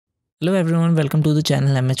Hello everyone, welcome to the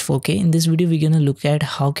channel MH4K. In this video, we're gonna look at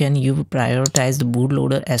how can you prioritize the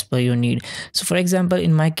bootloader as per your need. So for example,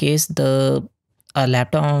 in my case, the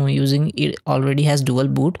laptop I'm using, it already has dual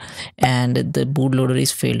boot and the bootloader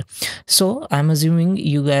is failed. So I'm assuming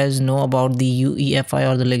you guys know about the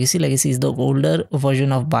UEFI or the legacy. Legacy is the older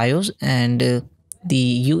version of BIOS and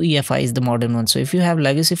the UEFI is the modern one. So if you have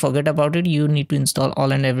legacy, forget about it. You need to install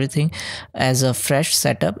all and everything as a fresh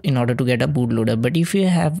setup in order to get a bootloader. But if you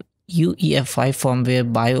have UEFI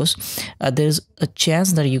firmware BIOS, there's a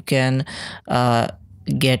chance that you can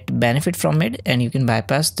get benefit from it and you can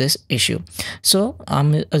bypass this issue. So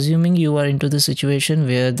I'm assuming you are into the situation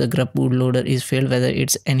where the grub bootloader is failed, whether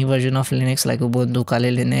it's any version of Linux like Ubuntu,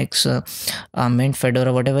 Kali Linux, Mint,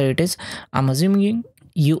 Fedora, whatever it is. I'm assuming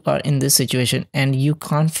you are in this situation and you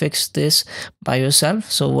can't fix this by yourself.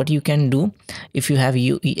 So what you can do, if you have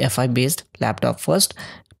UEFI based laptop, first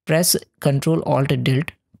press Ctrl Alt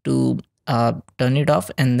Delete to turn it off,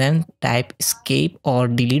 and then type escape or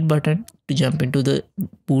delete button to jump into the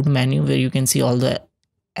boot menu where you can see all the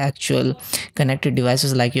actual connected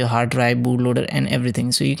devices like your hard drive, bootloader and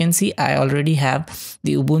everything. So you can see I already have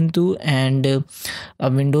the Ubuntu and a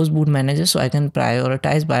Windows boot manager, so I can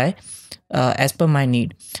prioritize by as per my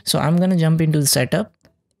need. So I'm gonna jump into the setup,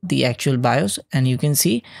 the actual BIOS, and you can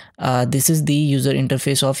see this is the user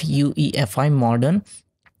interface of UEFI modern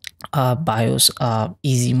BIOS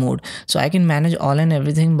easy mode. So I can manage all and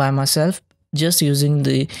everything by myself just using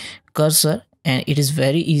the cursor, and it is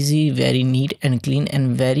very easy, very neat and clean,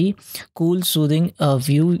 and very cool, soothing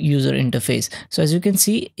view user interface. So as you can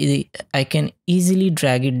see, I can easily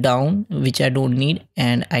drag it down, which I don't need,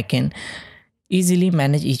 and I can easily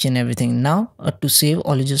manage each and everything. Now to save,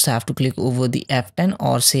 all you just have to click over the F10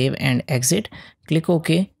 or save and exit, click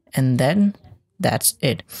OK, and then that's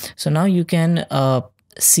it. So now you can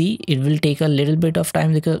see it will take a little bit of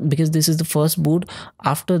time because this is the first boot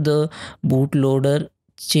after the bootloader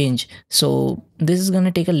change. So this is going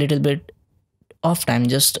to take a little bit of time,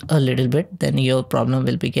 just a little bit, then your problem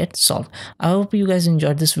will be get solved. I hope you guys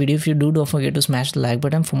enjoyed this video. If you do, don't forget to smash the like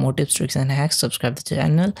button. For more tips, tricks and hacks, subscribe to the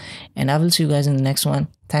channel, and I will see you guys in the next one.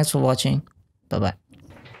 Thanks for watching. Bye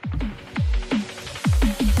bye.